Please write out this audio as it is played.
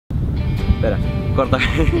Espera, corta.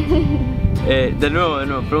 De nuevo,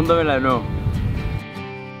 pregúntamela de nuevo.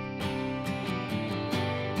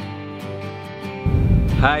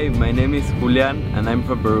 Hi, my name is Julian and I'm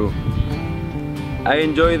from Peru. I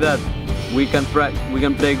enjoy that we can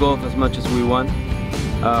play golf as much as we want.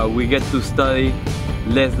 We get to study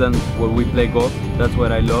less than what we play golf. That's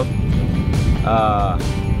what I love.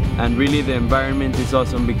 And really the environment is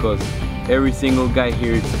awesome because every single guy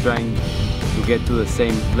here is trying to get to the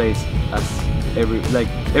same place as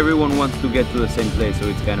everyone wants to get to the same place, so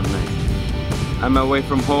it's kind of nice. I'm away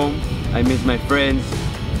from home. I miss my friends,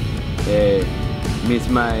 miss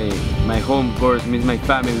my home course, miss my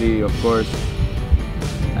family, of course.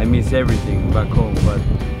 I miss everything back home, but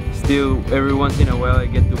still every once in a while I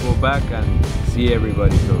get to go back and see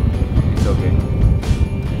everybody, so it's okay.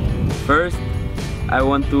 First, I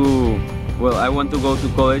want to go to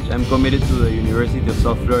college. I'm committed to the University of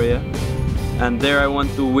South Florida, and there I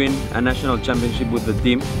want to win a national championship with the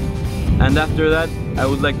team. And after that, I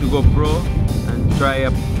would like to go pro and try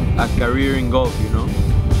a career in golf, you know,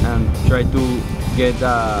 and try to get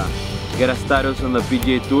a status on the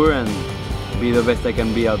PGA Tour and be the best I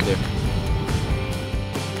can be out there.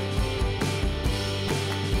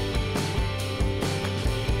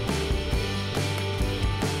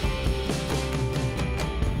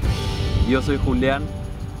 Yo soy Julián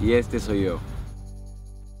y este soy yo.